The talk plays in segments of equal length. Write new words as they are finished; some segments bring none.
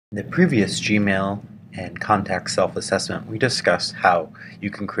In the previous Gmail and contact self-assessment, we discussed how you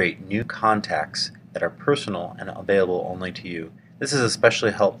can create new contacts that are personal and available only to you. This is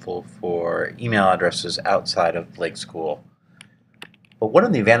especially helpful for email addresses outside of Blake School. But one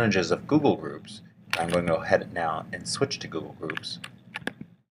of the advantages of Google Groups, and I'm going to go ahead now and switch to Google Groups,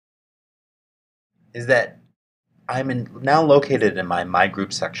 is that now located in my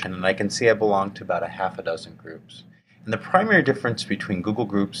Group section, and I can see I belong to about a half a dozen groups. And the primary difference between Google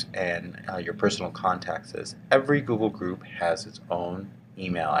Groups and your personal contacts is every Google group has its own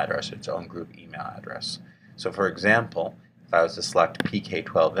email address, its own group email address. So for example, if I was to select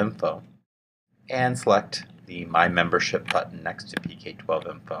PK12Info and select the My Membership button next to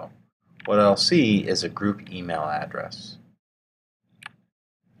PK12Info, what I'll see is a group email address.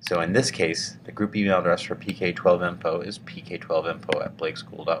 So in this case, the group email address for PK12Info is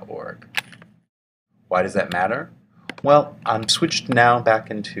pk12info@blakeschool.org. Why does that matter? Well, I'm switched now back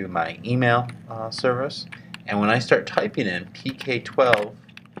into my email service, and when I start typing in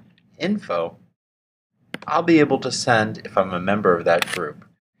PK12Info, I'll be able to send, if I'm a member of that group,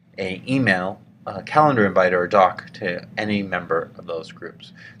 an email, a calendar invite, or a doc to any member of those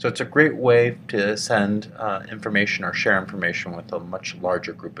groups. So it's a great way to send information or share information with a much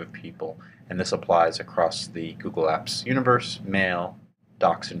larger group of people, and this applies across the Google Apps universe, Mail,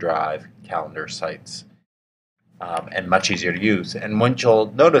 Docs and Drive, Calendar, Sites. And much easier to use. And what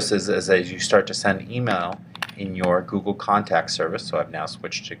you'll notice is as you start to send email in your Google Contacts service, so I've now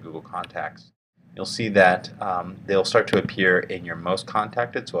switched to Google Contacts, you'll see that they'll start to appear in your most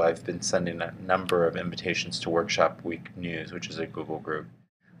contacted. So I've been sending a number of invitations to Workshop Week News, which is a Google group,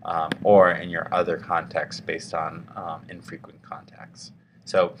 or in your other contacts based on infrequent contacts.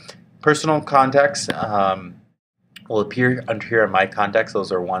 So personal contacts will appear under here in My Contacts.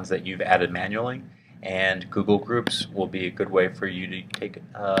 Those are ones that you've added manually. And Google Groups will be a good way for you to take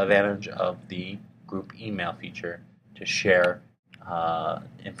advantage of the group email feature to share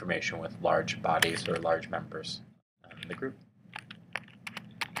information with large bodies or large members in the group.